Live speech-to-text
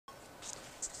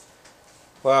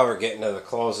Well, we're getting to the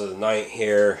close of the night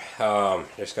here.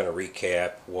 Just going to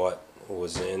recap what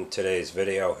was in today's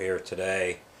video here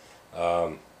today.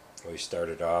 We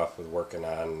started off with working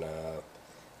on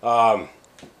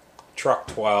truck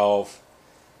 12.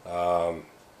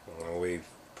 We've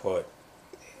put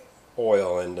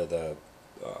oil into the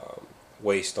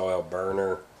waste oil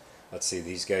burner. Let's see,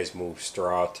 these guys moved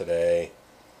straw today.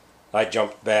 I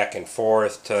jumped back and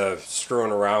forth to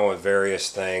screwing around with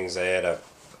various things. I had a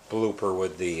blooper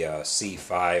with the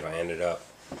C5. I ended up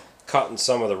cutting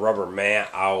some of the rubber mat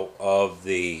out of on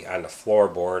the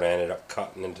floorboard. I ended up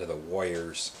cutting into the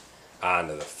wires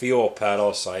onto the fuel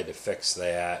pedal, so I had to fix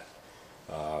that.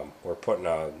 We're putting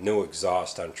a new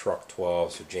exhaust on truck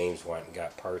 12, so James went and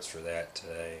got parts for that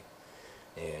today.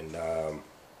 And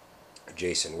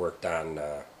Jason worked on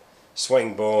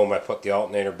swing boom. I put the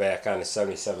alternator back on the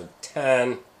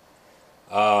 7710.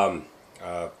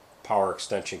 Power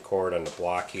extension cord on the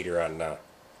block heater on the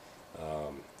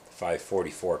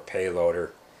 544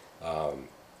 payloader.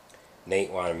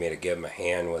 Nate wanted me to give him a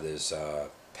hand with his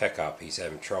pickup. He's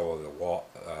having trouble with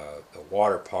the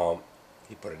water pump.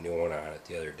 He put a new one on it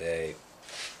the other day,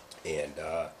 and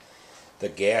the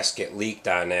gasket leaked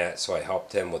on that, so I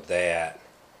helped him with that.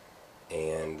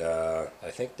 And I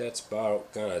think that's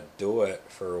about gonna do it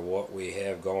for what we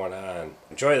have going on.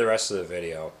 Enjoy the rest of the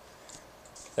video.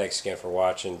 Thanks again for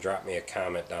watching. Drop me a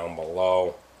comment down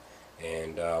below,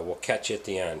 and we'll catch you at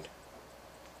the end.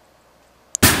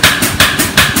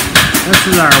 This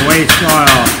is our waste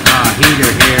oil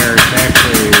heater here. It's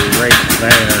actually right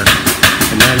there.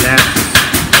 And then that's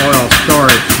the oil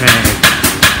storage tank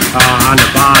on the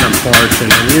bottom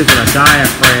portion. I'm using a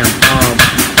diaphragm pump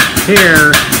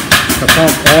here to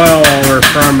pump oil over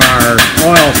from our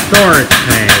oil storage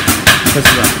tank. This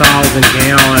is a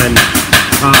 1,000-gallon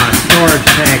storage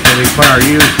tank that we put our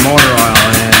used motor oil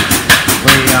in.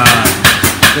 We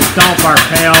just dump our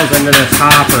pails into this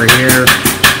hopper here,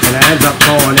 and it ends up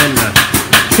going into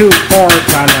 2 ports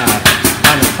on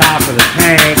the top of the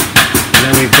tank. And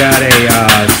then we've got a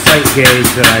sight gauge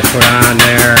that I put on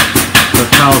there that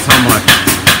tells how much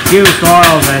used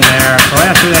oil's in there. So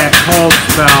after that cold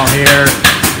spell here,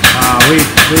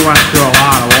 we went through a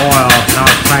lot of oil. Now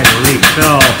it's time to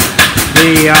refill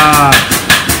the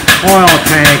oil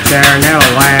tank there, and that'll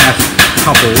last a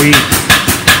couple weeks.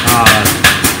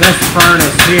 This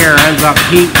furnace here ends up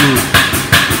heating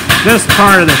this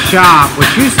part of the shop,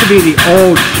 which used to be the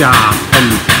old shop. From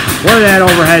where that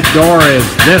overhead door is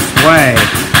this way,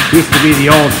 used to be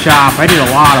the old shop. I did a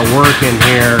lot of work in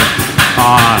here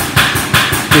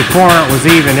before it was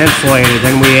even insulated.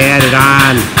 Then we added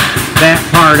on that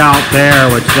part out there,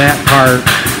 which that part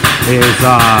is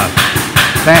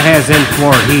that has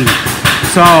in-floor heat.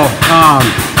 So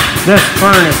this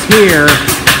furnace here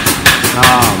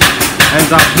ends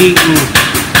up heating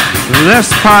this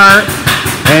part,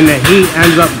 and the heat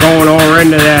ends up going over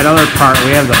into that other part.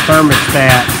 We have the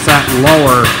thermostat set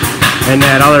lower in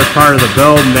that other part of the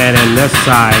building than in this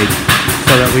side,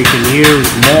 so that we can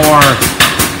use more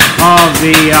of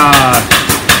the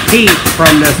heat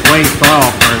from this waste oil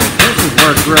furnace. This has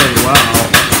worked really well.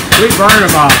 We burn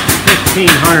about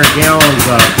 1,500 gallons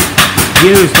of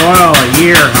used oil a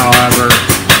year, however,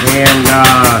 and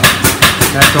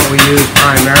that's what we use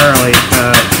primarily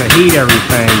to heat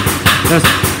everything. This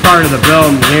part of the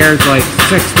building here is like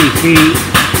 60 feet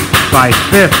by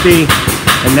 50,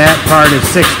 and that part is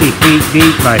 60 feet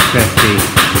deep by 50.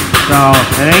 So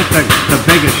it ain't the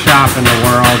biggest shop in the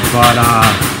world, but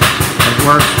it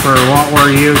works for what we're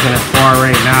using it for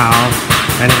right now,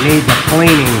 and it needs a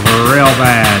cleaning real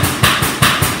bad.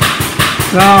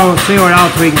 So we'll see what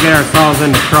else we can get ourselves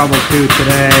into trouble to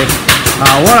today.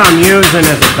 What I'm using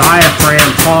is a diaphragm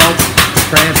pump to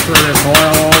transfer this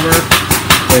oil over.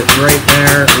 It's right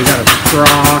there. We got a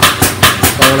straw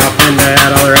going up into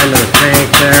that other end of the tank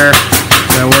there.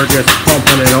 And we're just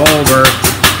pumping it over.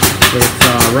 It's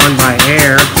run by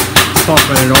air,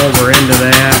 pumping it over into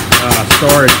that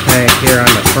storage tank here on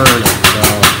the furnace. So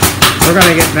we're going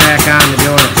to get back on to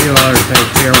doing a few other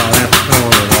things here while that's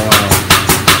filling with oil.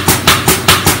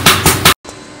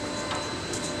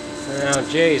 Now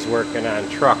Jay's working on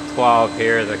truck 12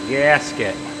 here. The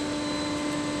gasket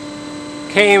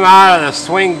came out of the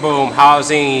swing boom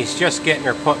housing. He's just getting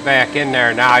her put back in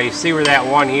there now. You see where that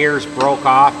one ear's broke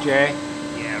off, Jay?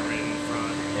 Yeah, right in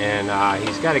front. And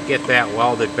he's got to get that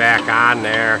welded back on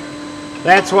there.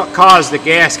 That's what caused the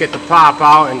gasket to pop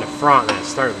out in the front, and it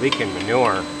started leaking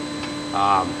manure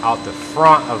out the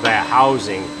front of that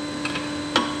housing.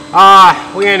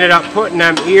 We ended up putting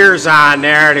them ears on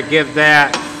there to give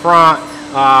that front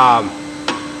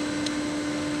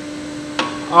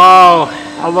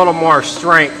a little more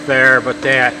strength there, but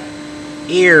that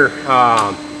ear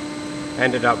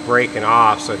ended up breaking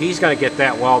off. So he's going to get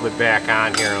that welded back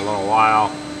on here in a little while.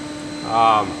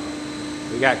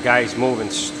 We got guys moving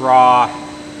straw.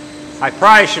 I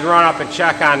probably should run up and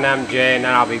check on them, Jay, and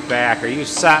then I'll be back. Are you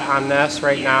set on this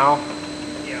right now?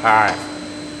 Yeah. Alright.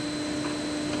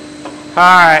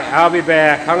 Alright, I'll be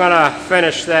back. I'm going to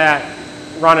finish that,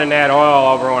 running that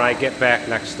oil over when I get back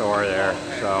next door there.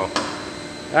 So,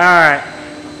 alright.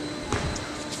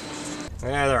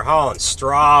 Yeah, they're hauling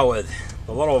straw with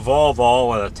a little Volvo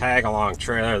with a tag-along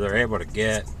trailer they're able to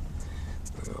get.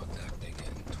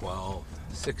 12,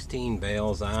 16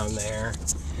 bales on there.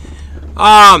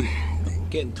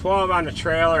 Getting 12 on the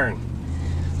trailer and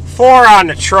 4 on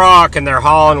the truck, and they're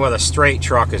hauling with a straight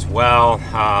truck as well.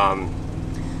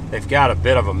 They've got a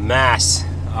bit of a mess.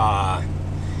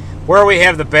 Where we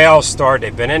have the bales stored,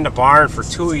 they've been in the barn for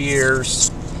 2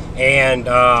 years, and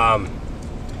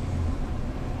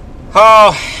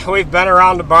we've been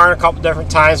around the barn a couple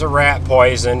different times with rat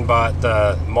poison, but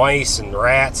the mice and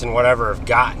rats and whatever have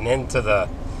gotten into the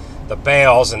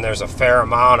bales, and there's a fair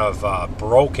amount of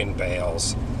broken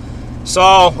bales.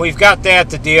 So we've got that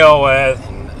to deal with,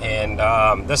 and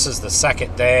this is the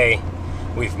second day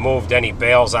we've moved any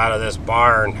bales out of this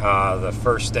barn. The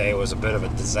first day was a bit of a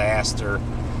disaster,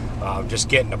 just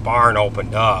getting the barn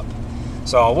opened up.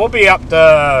 So we'll be up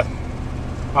to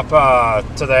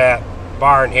that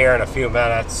barn here in a few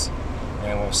minutes,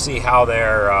 and we'll see how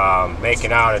they're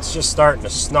making out. It's just starting to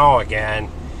snow again.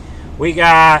 We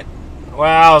got,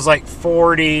 well, it was like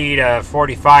 40 to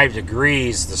 45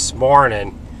 degrees this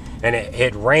morning, and it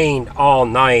had rained all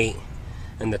night,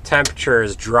 and the temperature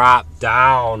has dropped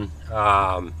down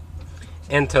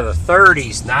into the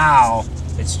 30s now.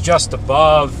 It's just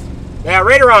above, yeah,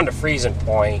 right around the freezing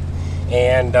point,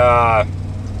 and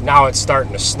now it's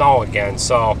starting to snow again.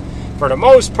 So for the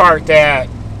most part, that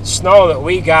snow that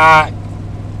we got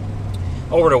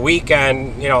over the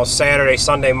weekend, you know, Saturday,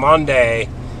 Sunday, Monday,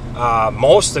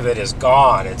 most of it is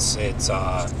gone. It's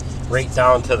right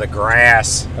down to the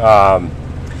grass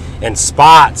and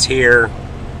spots here,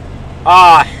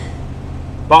 but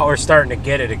we're starting to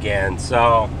get it again.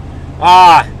 So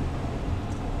I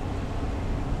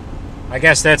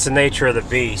guess that's the nature of the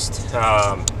beast.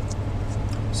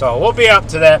 So we'll be up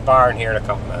to that barn here in a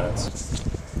couple minutes.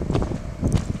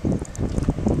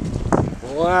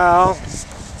 Well,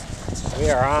 we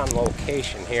are on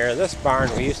location here. This barn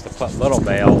we used to put little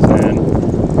bales in,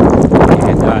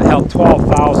 and held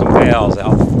 12,000 bales. It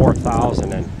held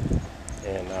 4,000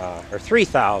 or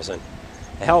 3,000. It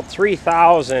held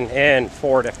 3,000 in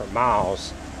 4 different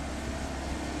mouths,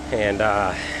 and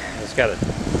it's got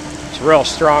it's a real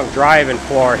strong driving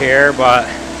floor here. But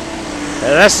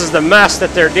this is the mess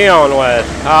that they're dealing with.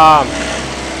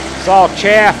 It's all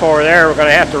chaff over there. We're going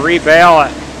to have to rebale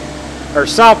it or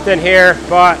something here,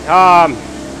 but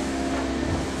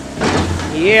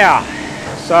yeah.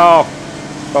 So,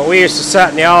 but we used to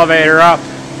set the elevator up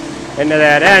into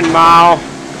that end mow,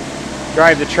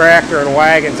 drive the tractor and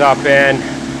wagons up in,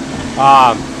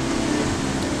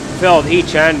 filled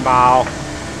each end mow,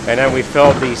 and then we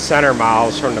filled these center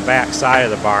mows from the back side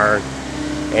of the barn,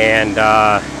 and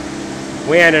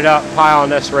we ended up piling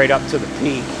this right up to the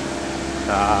peak.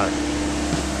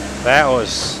 That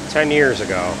was 10 years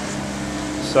ago.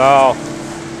 So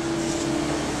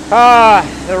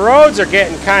the roads are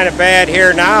getting kind of bad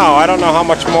here now. I don't know how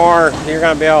much more you're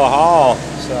going to be able to haul.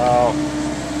 So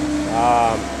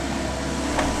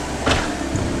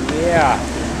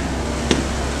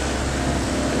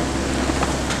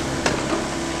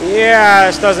yeah,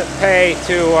 this doesn't pay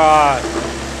to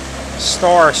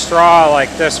store straw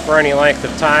like this for any length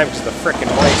of time, because the frickin'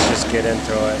 mice just get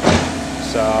into it.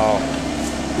 So,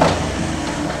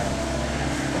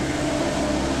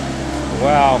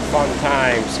 well, fun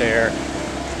times here.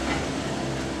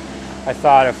 I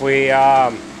thought if we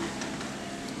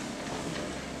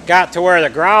got to where the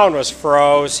ground was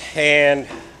froze and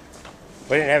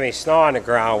we didn't have any snow on the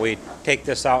ground, we'd take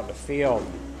this out in the field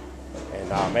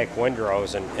and make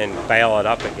windrows and bale it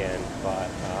up again. But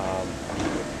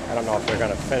I don't know if they're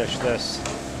going to finish this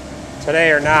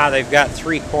today or not. They've got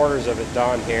 3/4 of it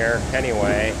done here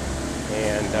anyway,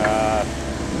 and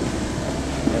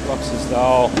it looks as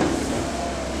though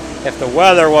if the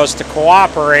weather was to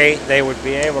cooperate, they would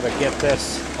be able to get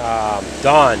this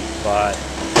done, but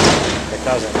it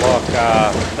doesn't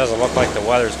look like the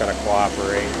weather's going to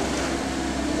cooperate.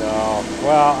 So,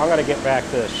 well, I'm going to get back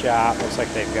to the shop. Looks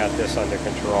like they've got this under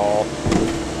control.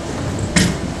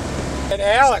 And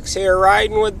Alex here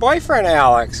riding with boyfriend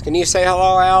Alex. Can you say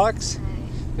hello, Alex?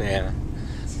 Yeah.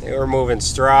 They were moving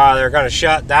straw. They're going to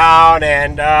shut down,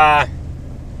 and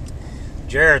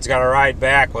Jared's gonna ride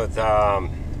back with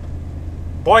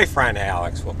boyfriend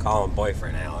Alex. We'll call him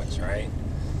boyfriend Alex, right?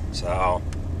 So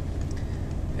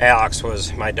Alex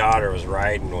was, my daughter was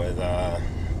riding with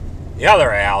the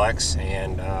other Alex,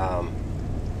 and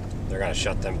they're gonna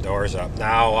shut them doors up.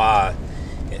 Now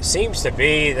it seems to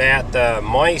be that the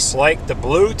mice like the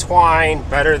blue twine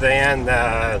better than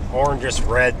the orangish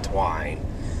red twine.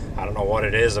 I don't know what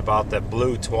it is about the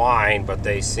blue twine, but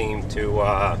they seem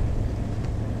to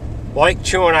like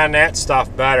chewing on that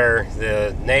stuff better.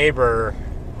 The neighbor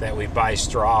that we buy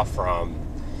straw from,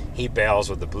 he bales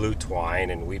with the blue twine,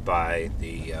 and we buy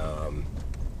the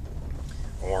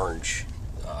orange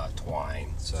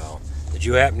twine. So, did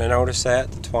you happen to notice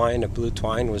that the twine, the blue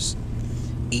twine, was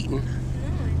eaten?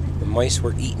 The mice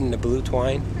were eating the blue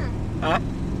twine? Huh?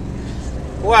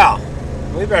 Well,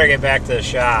 we better get back to the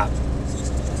shop.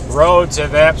 Roads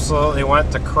have absolutely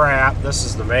went to crap. This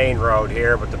is the main road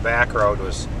here, but the back road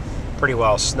was pretty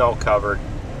well snow covered,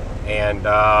 and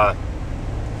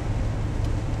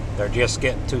they're just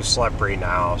getting too slippery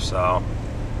now. So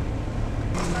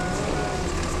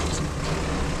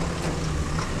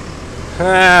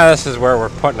this is where we're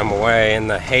putting them away, in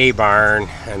the hay barn,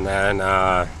 and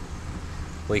then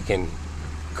we can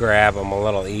grab them a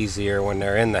little easier when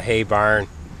they're in the hay barn.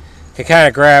 Can kind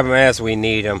of grab them as we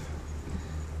need them.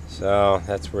 So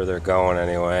that's where they're going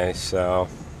anyway. So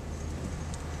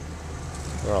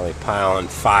we're only piling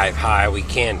 5 high. We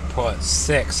can put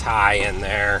 6 high in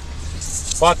there,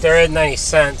 but there isn't any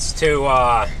sense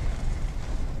to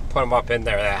put them up in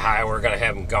there that high. We're gonna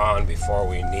have them gone before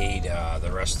we need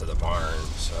the rest of the barn.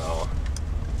 So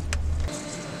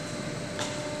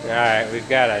alright, we've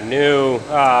got a new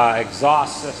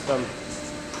exhaust system.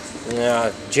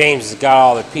 James has got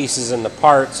all the pieces and the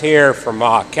parts here from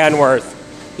Kenworth.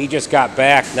 He just got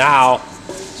back now.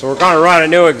 So we're going to run a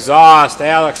new exhaust.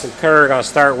 Alex and Kurt are going to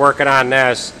start working on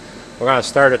this. We're going to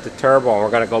start at the turbo, and we're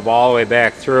going to go all the way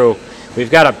back through. We've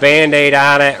got a Band-Aid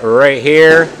on it right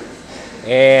here.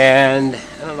 And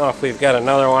I don't know if we've got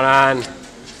another one on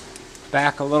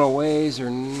back a little ways or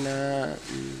not.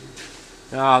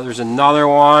 Oh, there's another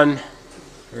one.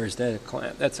 Or is that a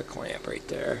clamp? That's a clamp right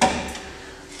there.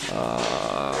 Trying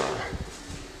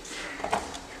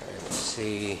to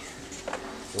see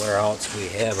where else we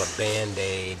have a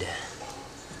Band-Aid.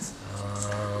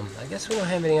 I guess we don't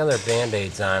have any other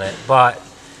Band-Aids on it, but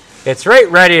it's right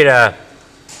ready to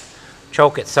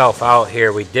choke itself out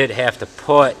here. We did have to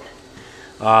put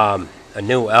a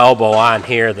new elbow on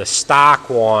here. The stock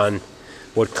one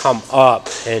would come up,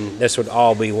 and this would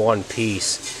all be one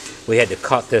piece. We had to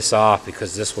cut this off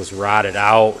because this was rotted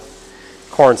out.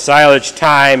 Corn silage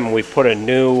time, we put a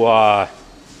new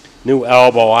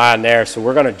elbow on there, so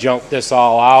we're going to junk this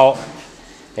all out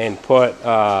and put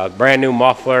a brand new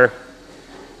muffler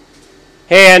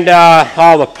and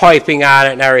all the piping on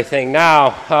it and everything.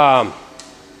 Now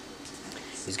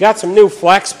he's got some new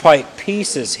flex pipe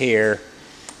pieces here,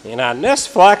 and on this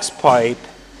flex pipe,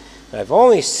 I've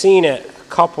only seen it a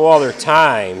couple other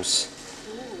times.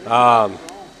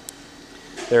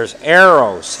 There's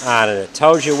arrows on it. It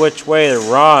tells you which way to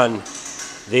run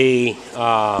the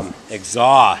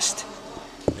exhaust,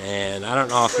 and I don't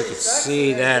know if you can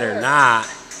see that or not.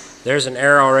 There's an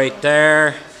arrow right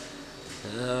there.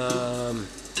 That's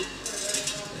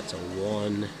a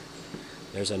 1.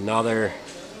 There's another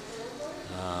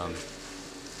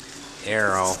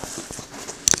arrow.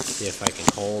 See if I can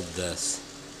hold this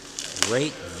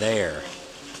right there.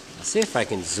 I'll see if I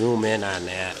can zoom in on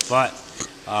that. But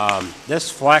this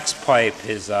flex pipe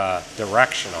is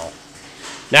directional.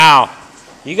 Now,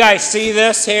 you guys see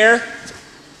this here?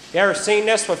 You ever seen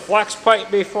this with flex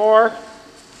pipe before?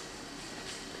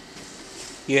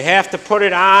 You have to put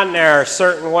it on there a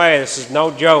certain way. This is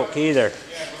no joke either.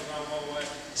 Yeah, it goes on one way.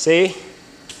 See?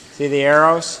 See the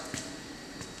arrows?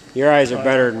 Your eyes are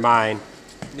better than mine.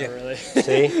 Yeah, really.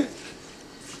 See?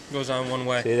 Goes on one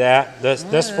way. See that?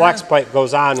 This flex pipe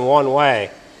goes on one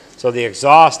way. So the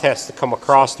exhaust has to come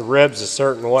across the ribs a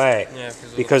certain way. Yeah,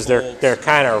 because they're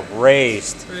kind of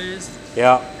raised. Raised.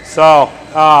 Yeah. So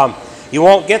you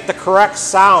won't get the correct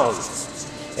sound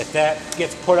if that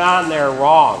gets put on there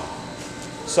wrong.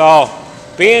 So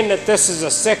being that this is a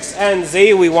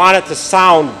 6NZ, we want it to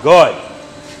sound good.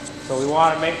 So we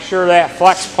want to make sure that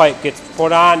flex pipe gets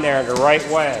put on there the right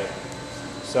way.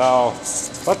 So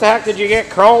what the heck did you get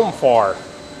chrome for?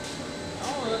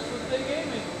 Oh, that's what they gave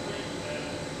me.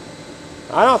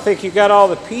 I don't think you got all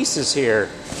the pieces here.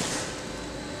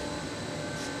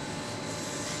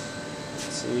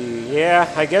 Let's see, yeah,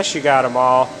 I guess you got them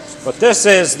all. But this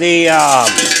is the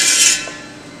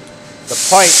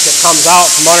pipe that comes out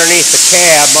from underneath the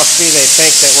cab. Must be they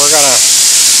think that we're gonna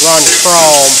run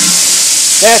chrome.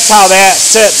 That's how that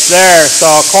sits there. So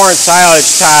corn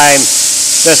silage time,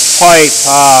 this pipe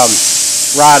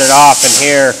rotted off in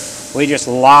here. We just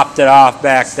lopped it off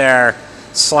back there,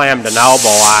 slammed an elbow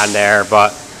on there,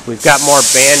 but we've got more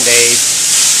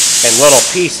Band-Aids and little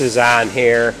pieces on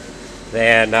here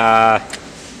than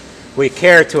we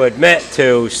care to admit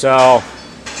to, so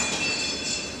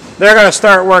they're going to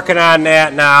start working on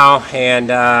that now, and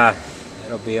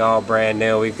it'll be all brand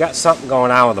new. We've got something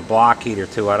going on with the block heater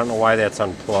too. I don't know why that's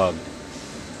unplugged.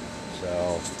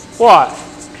 So, what?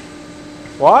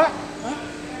 What? Huh?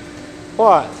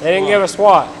 What? They didn't give us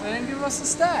what? They didn't give us a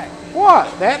stack.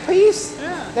 What? That piece?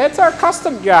 Yeah. That's our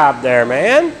custom job there,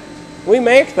 man. We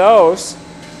make those.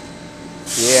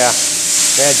 Yeah.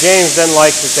 Yeah, James didn't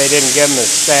like that they didn't give him a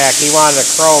stack. He wanted a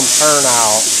chrome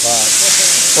turnout, but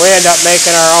we ended up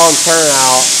making our own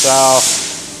turnout, so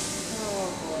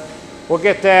we'll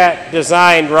get that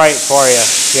designed right for you,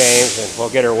 James, and we'll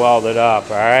get her welded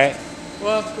up, all right?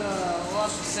 We'll have to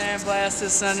sandblast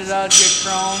this, send it out, get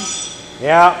chrome.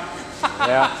 Yeah,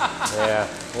 yeah,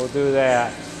 we'll do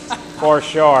that for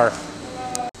sure.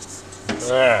 All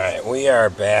right, we are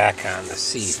back on the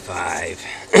C5.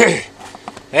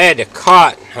 I had to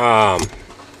cut, I'll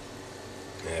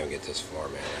get this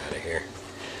format out of here.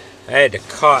 I had to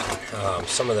cut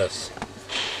some of this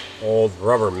old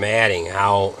rubber matting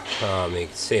out. You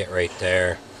can see it right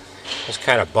there. It was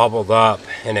kind of bubbled up,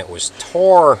 and it was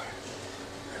tore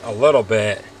a little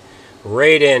bit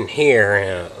right in here,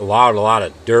 and it allowed a lot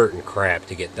of dirt and crap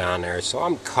to get down there. So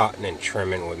I'm cutting and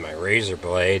trimming with my razor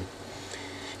blade,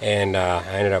 and I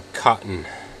ended up cutting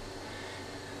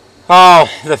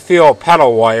the fuel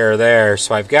pedal wire there.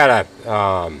 So I've got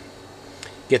to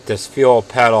get this fuel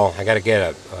pedal. I got to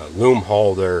get a loom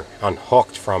holder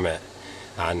unhooked from it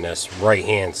on this right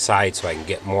hand side so I can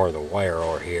get more of the wire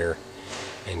over here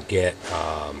and get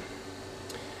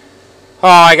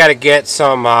I got to get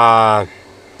some I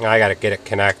got to get it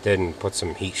connected and put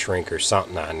some heat shrink or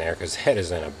something on there, because that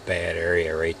is in a bad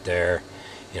area right there,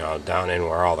 you know, down in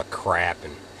where all the crap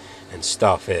and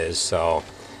stuff is. So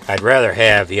I'd rather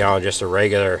have, you know, just a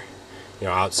regular, you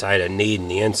know, outside of needing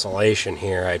the insulation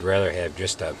here, I'd rather have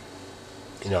just a,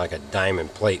 you know, like a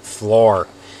diamond plate floor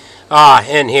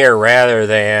in here rather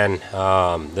than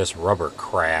this rubber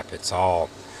crap. It's all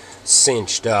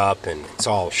cinched up and it's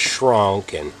all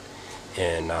shrunk, and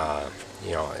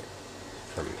you know,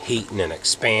 from heating and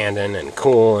expanding and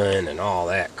cooling and all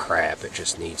that crap, it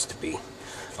just needs to be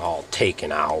all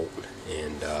taken out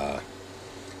and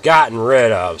gotten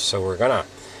rid of. So we're gonna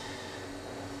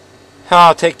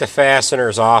I'll take the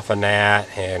fasteners off on that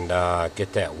and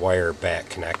get that wire back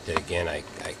connected again. I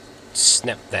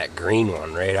snipped that green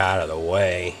one right out of the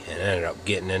way and ended up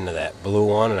getting into that blue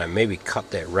one, and I maybe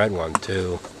cut that red one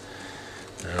too.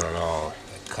 I don't know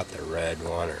if I cut the red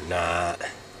one or not,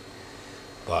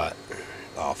 but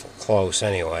awful close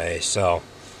anyway. So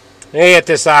let me get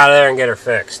this out of there and get her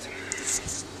fixed.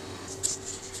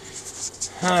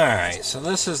 Alright, so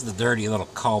this is the dirty little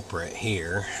culprit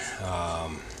here.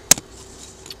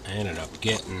 I ended up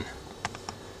getting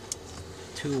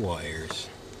 2 wires,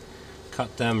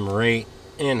 cut them right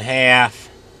in half,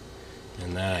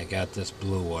 and then I got this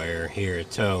blue wire here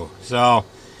too. So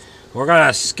we're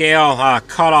gonna scale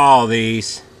cut all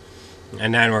these,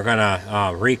 and then we're gonna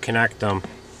reconnect them,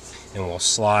 and we'll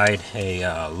slide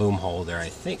a loom holder. I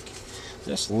think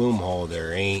this loom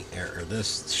holder ain't, or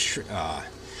this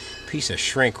piece of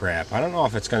shrink wrap, I don't know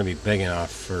if it's going to be big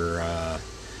enough for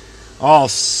all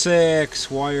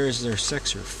 6 wires. There's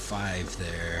 6 or 5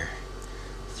 there.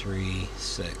 3,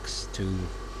 6, 2,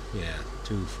 yeah,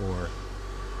 2, 4,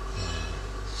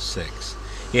 6.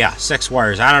 Yeah, 6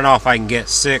 wires. I don't know if I can get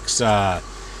 6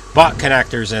 butt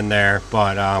connectors in there,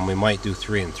 but we might do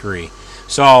 3 and 3.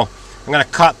 So I'm going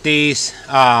to cut these,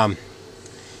 and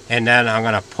then I'm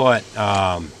going to put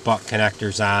butt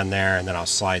connectors on there, and then I'll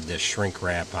slide this shrink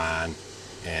wrap on.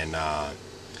 And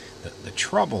the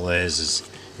trouble is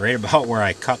right about where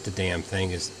I cut the damn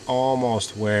thing is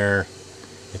almost where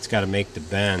it's got to make the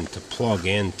bend to plug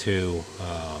into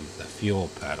the fuel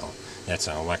pedal. That's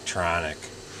an electronic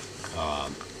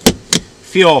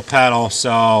fuel pedal.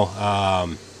 So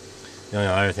the only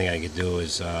other thing I could do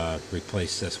is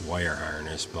replace this wire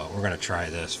harness, but we're going to try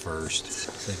this first.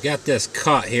 So I've got this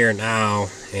cut here now,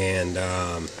 and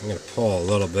I'm going to pull a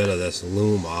little bit of this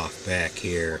loom off back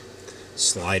here,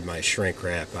 slide my shrink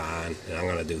wrap on, and I'm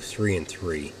going to do 3 and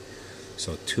 3.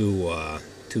 So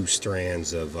two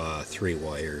strands of 3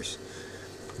 wires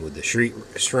with the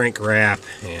shrink wrap,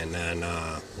 and then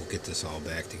we'll get this all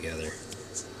back together.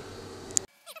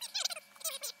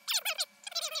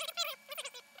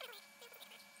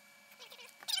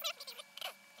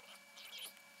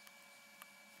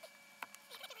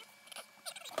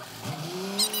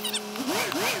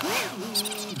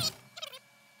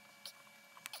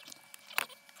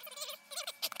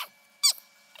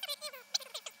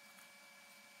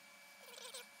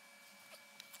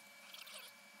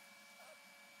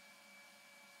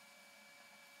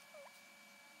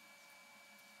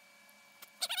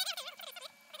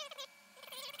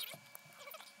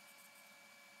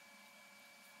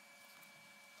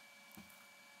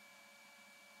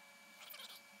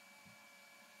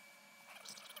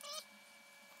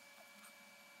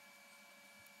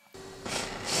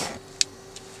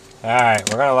 Alright,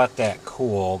 we're going to let that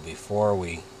cool before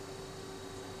we...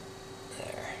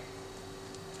 There.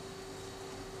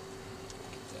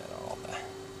 Get that all the...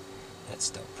 That's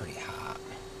still pretty hot.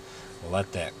 We'll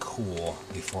let that cool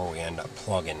before we end up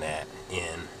plugging that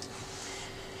in.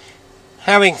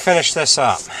 Now we can finish this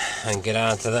up and get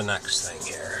on to the next thing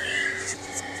here.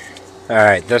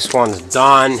 Alright, this one's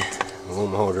done. The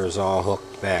loom holder is all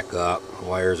hooked back up.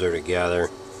 Wires are together.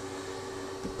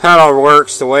 Pedal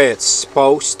works the way it's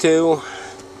supposed to.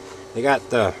 They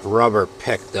got the rubber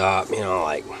picked up, you know,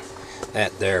 like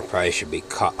that there probably should be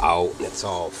cut out, and it's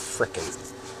all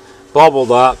freaking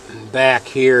bubbled up back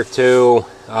here too.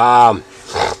 It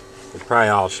probably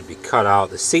all should be cut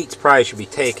out. The seats probably should be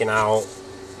taken out.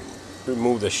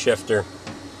 Remove the shifter.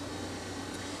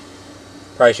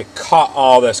 Probably should cut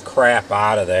all this crap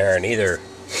out of there and either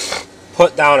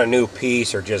put down a new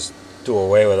piece or just do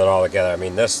away with it altogether. I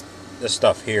mean, this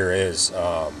stuff here is, you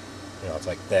know, it's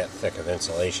like that thick of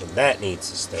insulation. That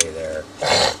needs to stay there.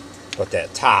 But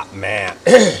that top mat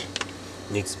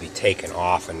needs to be taken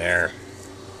off in there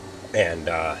and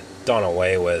done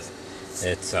away with.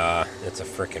 It's a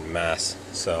freaking mess.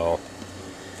 So,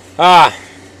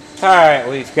 alright,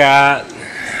 we've got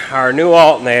our new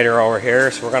alternator over here,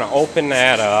 so we're going to open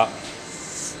that up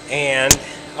and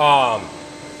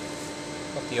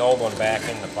put the old one back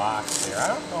in the box here. I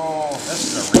don't know,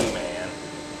 this is a reman,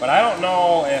 but I don't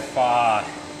know if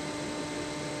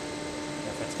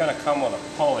it's going to come with a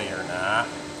pulley or not.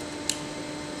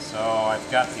 So I've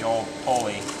got the old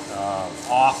pulley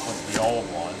off with the old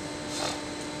one.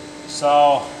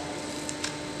 So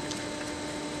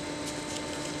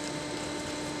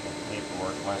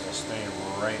paperwork might as well stay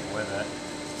right with it.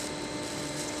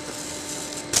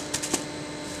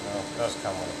 Well, it does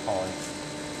come with a pulley.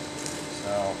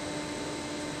 So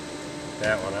get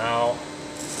that one out.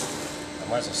 I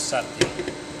might as well set the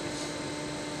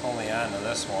pulley onto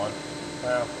this one.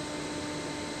 Well,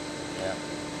 yeah.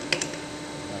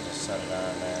 Might as well set it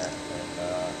on there.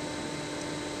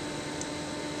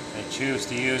 And they choose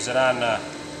to use it on the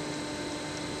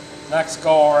next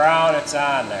go around, it's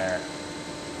on there.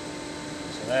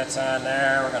 So that's on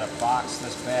there. We're going to box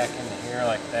this back into here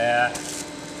like that.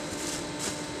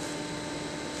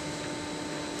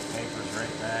 Paper's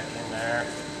right back in there.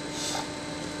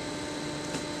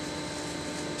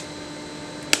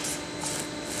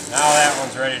 Now that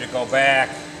one's ready to go back.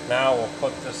 Now we'll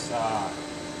put this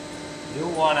new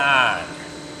one on.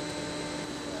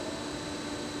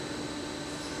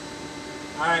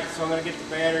 Alright, so I'm going to get the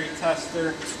battery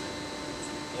tester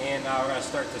and we're going to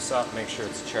start this up and make sure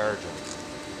it's charging.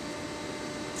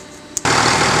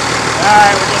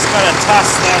 Alright, we're just going to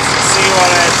test this and see what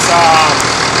it's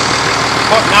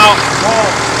putting out for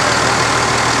volts.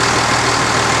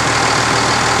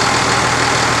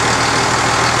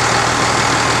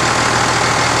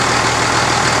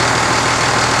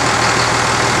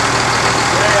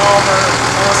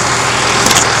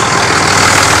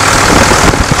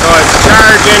 So it's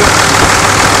charging.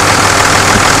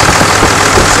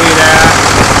 See that?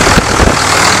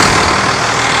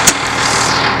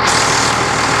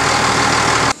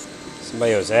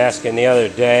 Somebody was asking the other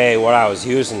day what I was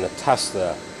using to test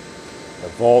the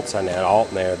volts on that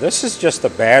alternator. This is just a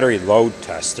battery load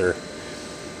tester.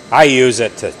 I use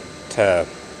it to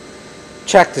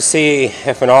check to see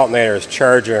if an alternator is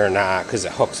charging or not, because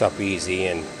it hooks up easy,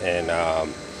 and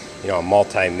you know, a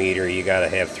multimeter, you got to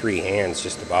have 3 hands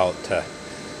just about to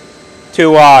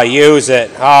use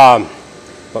it.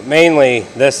 But mainly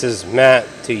this is meant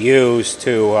to use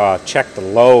to check the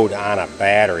load on a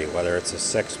battery, whether it's a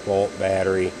 6-volt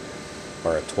battery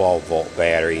or a 12-volt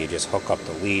battery. You just hook up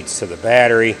the leads to the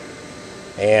battery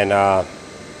and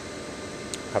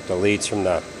hook up the leads from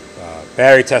the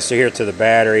battery tester here to the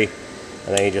battery,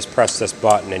 and then you just press this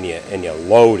button and you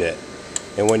load it.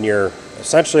 And when you're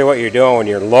essentially what you're doing when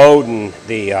you're loading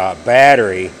the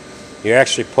battery, you're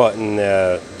actually putting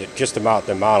just about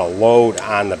the amount of load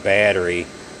on the battery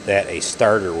that a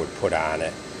starter would put on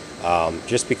it.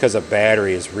 Just because a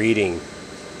battery is reading,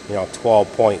 you know,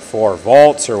 12.4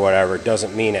 volts or whatever,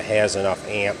 doesn't mean it has enough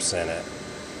amps in it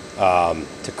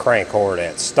to crank over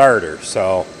that starter.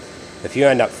 So if you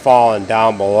end up falling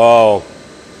down below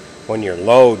when you're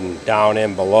loading, down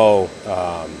in below,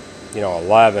 you know,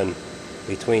 11,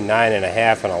 between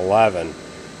 9.5 and 11,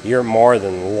 you're more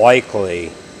than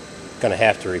likely going to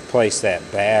have to replace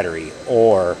that battery,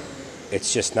 or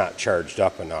it's just not charged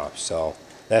up enough. So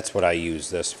that's what I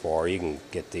use this for. You can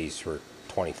get these for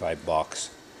 25 bucks.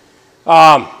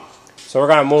 So we're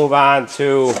going to move on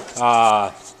to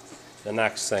the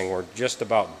next thing. We're just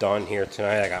about done here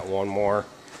tonight. I got one more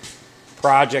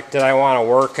project that I want to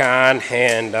work on,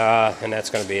 and that's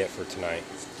going to be it for tonight.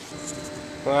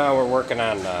 Well, we're working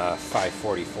on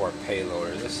 544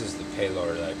 payloader. This is the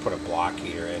payloader that I put a block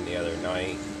heater in the other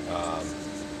night.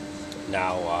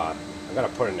 Now I'm going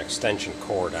to put an extension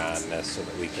cord on this so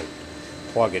that we can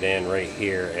plug it in right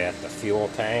here at the fuel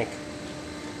tank.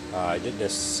 I did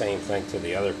this same thing to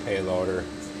the other payloader,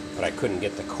 but I couldn't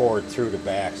get the cord through the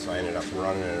back, so I ended up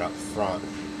running it up front,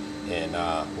 and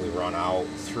we run out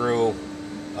through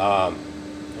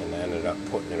and ended up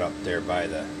putting it up there by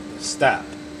the step.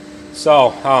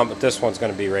 So, but this one's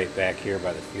going to be right back here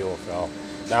by the fuel fill.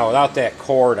 Now, without that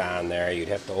cord on there, you'd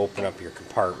have to open up your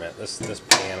compartment. This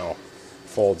panel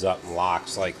folds up and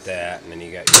locks like that, and then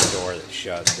you got your door that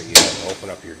shuts, but you have to open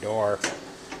up your door,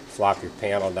 flop your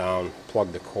panel down,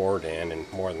 plug the cord in,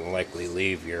 and more than likely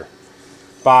leave your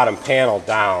bottom panel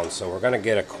down. So we're going to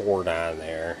get a cord on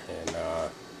there and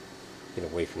get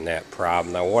away from that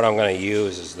problem. Now, what I'm going to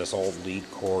use is this old lead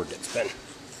cord that's been,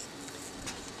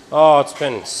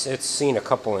 it's seen a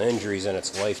couple of injuries in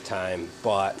its lifetime,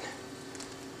 but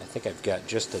I think I've got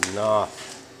just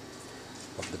enough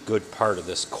of the good part of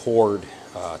this cord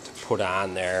to put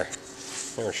on there.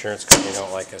 Their insurance company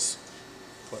don't like us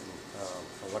putting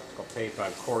electrical tape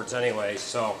on cords anyway,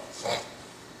 so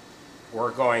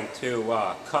we're going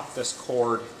to cut this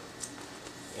cord,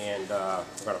 and we're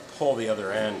going to pull the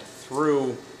other end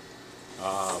through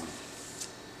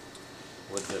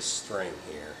with this string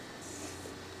here.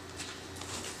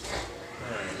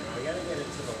 Alright, now we got to get it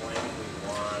to the length we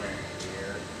want it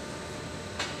here.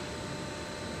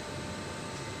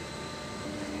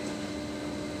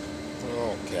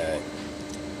 Okay.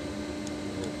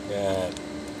 We've got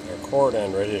our cord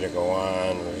end ready to go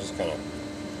on. We're just going to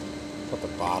put the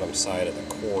bottom side of the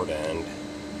cord end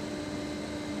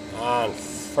on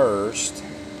first.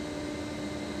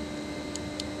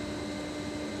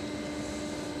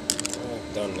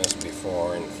 I've done this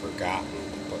before and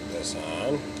forgotten to put this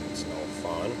on. It's no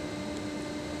fun.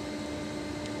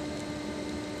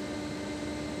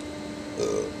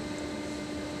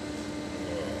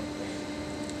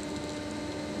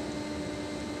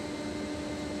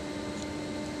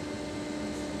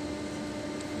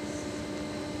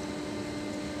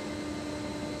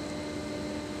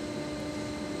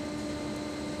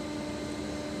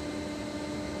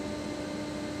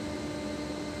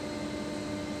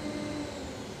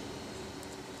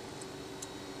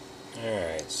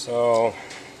 Alright, so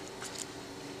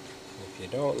if you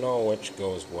don't know which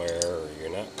goes where, or you're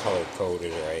not color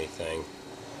coded or anything,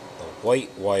 the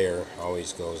white wire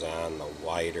always goes on the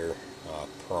wider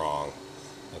prong.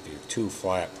 If you have two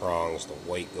flat prongs, the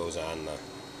white goes on the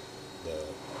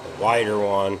wider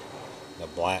one, the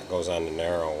black goes on the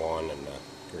narrow one, and the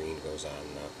green goes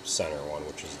on the center one,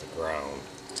 which is the ground.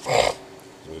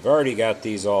 We've already got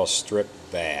these all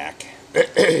stripped back.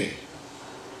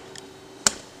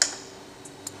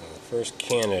 First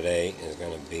candidate is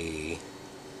going to be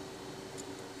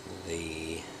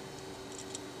the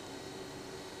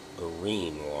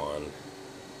green one.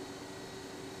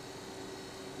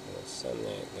 I'll send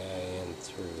that guy in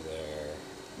through there.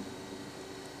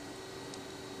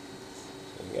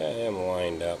 So we got him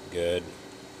lined up good.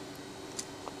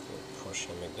 Push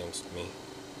him against me.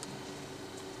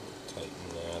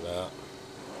 Tighten that up.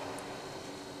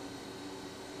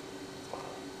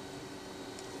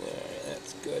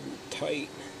 That's good and tight.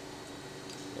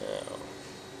 Now,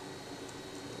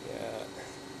 we got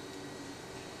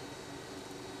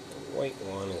the white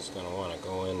one is going to want to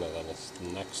go into the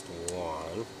next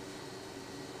one.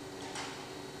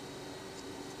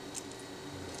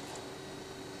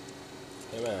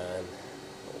 Come on,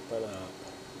 open up.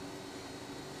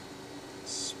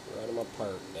 Spread them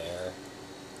apart there.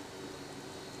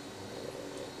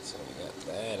 Alright, so we got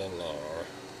that in there.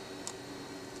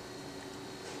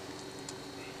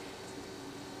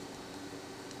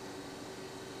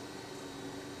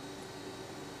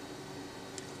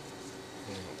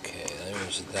 Okay,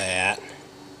 there's that.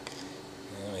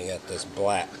 Now we got this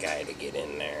black guy to get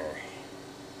in there.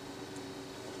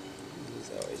 He's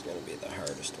always going to be the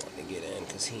hardest one to get in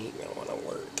because he ain't going to want to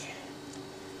work.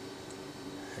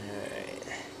 Alright.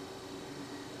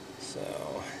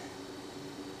 So,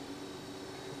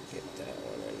 get that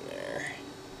one in there.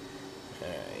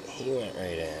 Alright, he went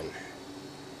right in.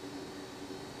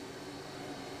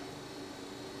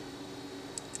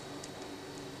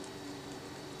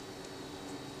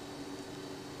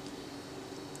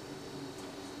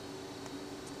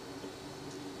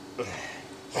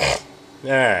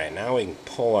 Alright, now we can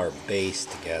pull our base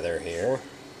together here.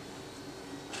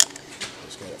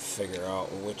 Just got to figure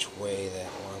out which way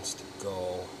that wants to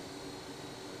go.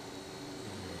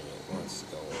 Alright, Let's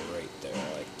go right there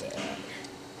like that.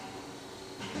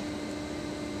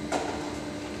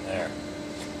 There.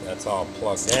 That's all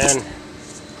plugged in.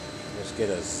 Just get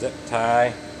a zip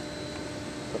tie.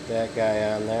 Put that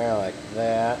guy on there like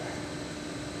that.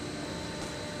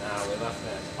 Now we left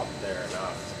that up there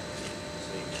enough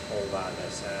so you can hold on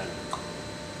this end.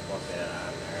 Plug that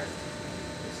on there.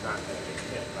 It's not going to get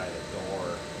hit by the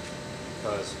door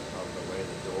because of the way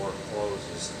the door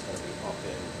closes. It's going to be up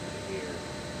into here.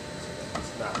 So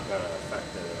it's not going to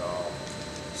affect it at all.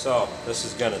 So this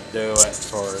is going to do it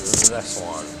for this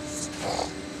one.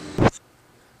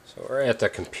 So we're at the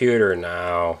computer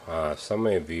now. Some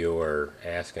of you were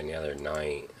asking the other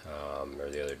night, or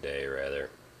the other day rather,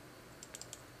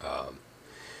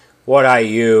 what I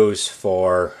use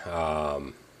for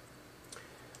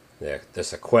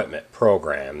this equipment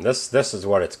program. This is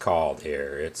what it's called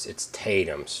here. It's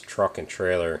Tatum's Truck and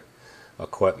Trailer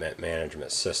Equipment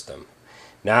Management System.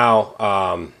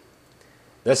 Now,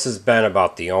 this has been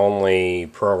about the only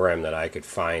program that I could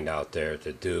find out there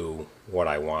to do what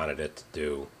I wanted it to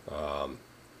do,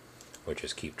 which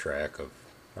is keep track of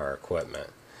our equipment.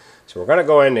 So we're going to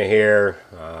go into here.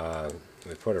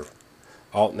 We put an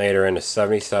alternator into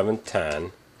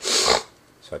 7710.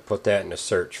 So I put that in the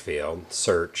search field.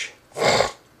 Search.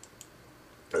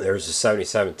 There's a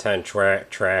 7710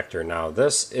 tractor. Now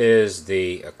this is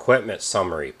the equipment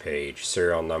summary page.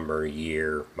 Serial number,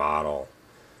 year, model,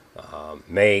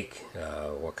 make,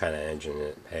 what kind of engine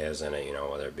it has in it, you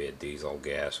know, whether it be a diesel,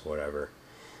 gas, whatever.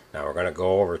 Now we're going to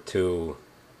go over to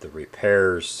the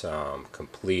repairs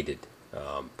completed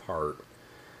part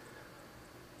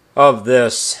of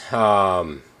this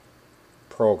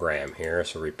program here.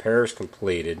 So repairs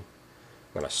completed.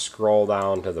 I'm going to scroll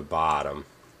down to the bottom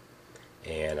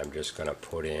and I'm just going to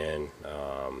put in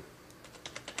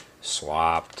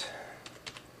swapped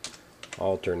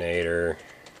alternator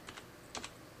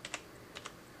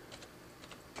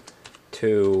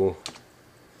to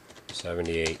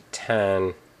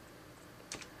 7810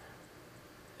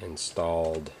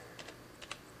 installed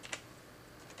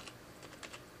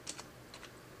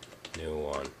new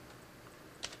one.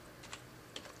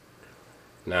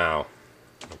 Now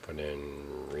I'll put in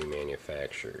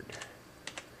remanufactured.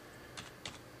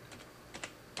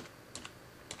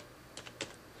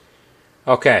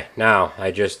 Okay, now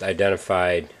I just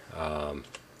identified, add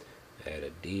a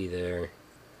D there,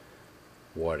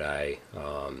 what I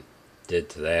did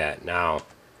to that. Now,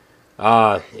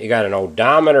 you got an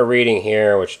odometer reading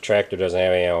here, which the tractor doesn't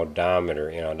have any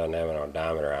odometer, you know, it doesn't have an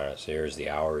odometer on it, so here's the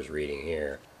hours reading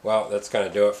here. Well, that's going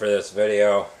to do it for this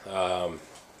video.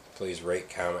 Please rate,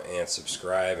 comment, and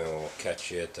subscribe, and we'll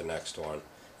catch you at the next one.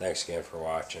 Thanks again for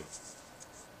watching.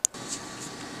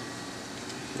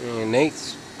 And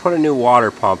Nate's put a new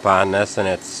water pump on this, and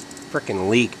it's freaking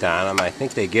leaked on him. I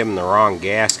think they gave him the wrong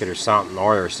gasket or something,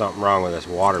 or there's something wrong with this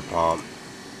water pump.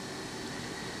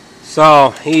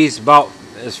 So he's about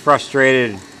as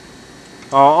frustrated,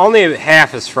 only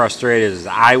half as frustrated as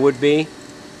I would be.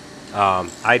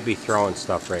 I'd be throwing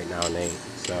stuff right now, Nate.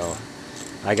 So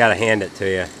I gotta hand it to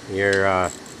you.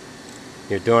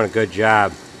 You're doing a good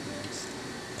job.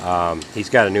 He's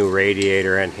got a new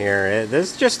radiator in here.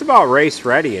 This is just about race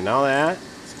ready, you know that?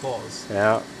 It's close.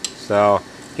 Yeah. So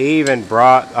he even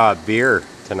brought beer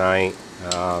tonight.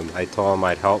 I told him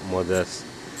I'd help him with this,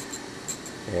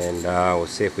 and we'll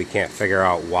see if we can't figure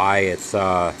out why it's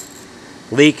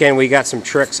leaking. We got some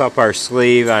tricks up our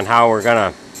sleeve on how we're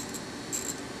gonna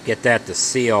get that to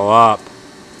seal up.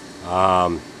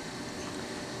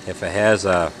 If it has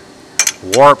a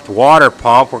warped water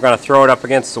pump, we're going to throw it up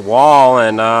against the wall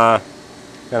and going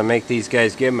to make these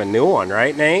guys give them a new one,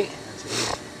 right, Nate?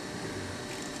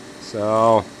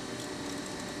 So,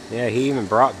 yeah, he even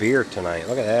brought beer tonight.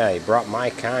 Look at that. He brought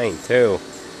my kind, too.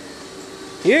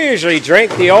 You usually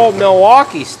drink the old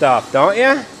Milwaukee stuff, don't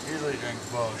you? Usually drink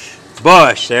Busch.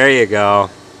 Busch, there you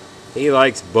go. He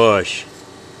likes Busch.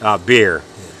 Beer.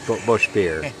 Busch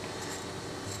beer.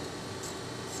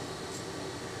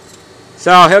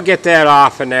 So he'll get that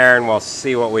off in there and we'll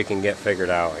see what we can get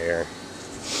figured out here.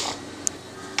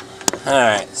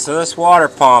 Alright, so this water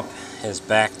pump is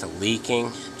back to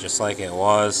leaking just like it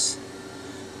was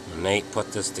when Nate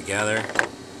put this together.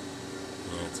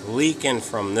 And it's leaking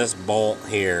from this bolt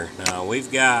here. Now we're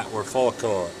full of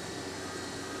coolant.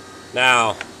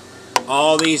 Now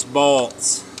all these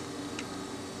bolts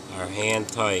are hand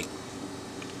tight.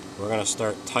 We're going to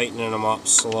start tightening them up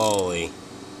slowly.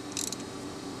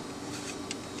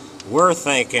 We're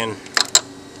thinking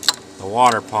the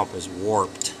water pump is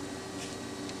warped.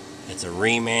 It's a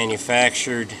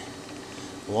remanufactured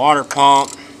water pump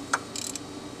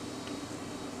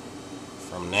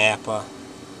from Napa.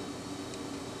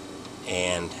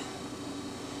 and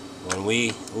when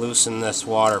we loosened this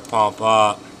water pump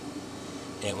up,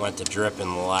 it went to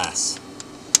dripping less.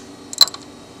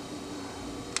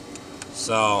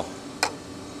 So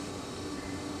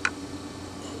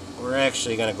we're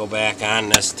actually going to go back on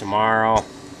this tomorrow,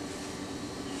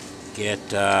 get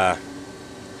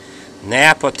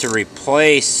Napa to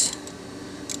replace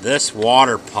this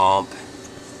water pump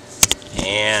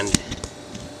and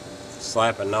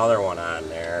slap another one on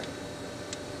there.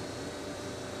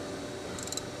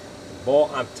 The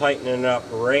bolt I'm tightening up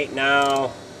right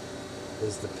now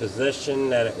is the position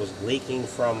that it was leaking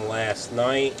from last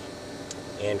night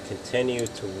and continue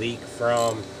to leak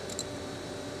from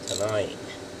tonight.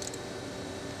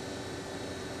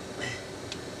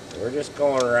 We're just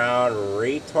going around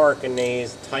retorquing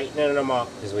these, tightening them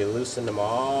up because we loosened them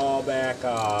all back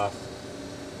off.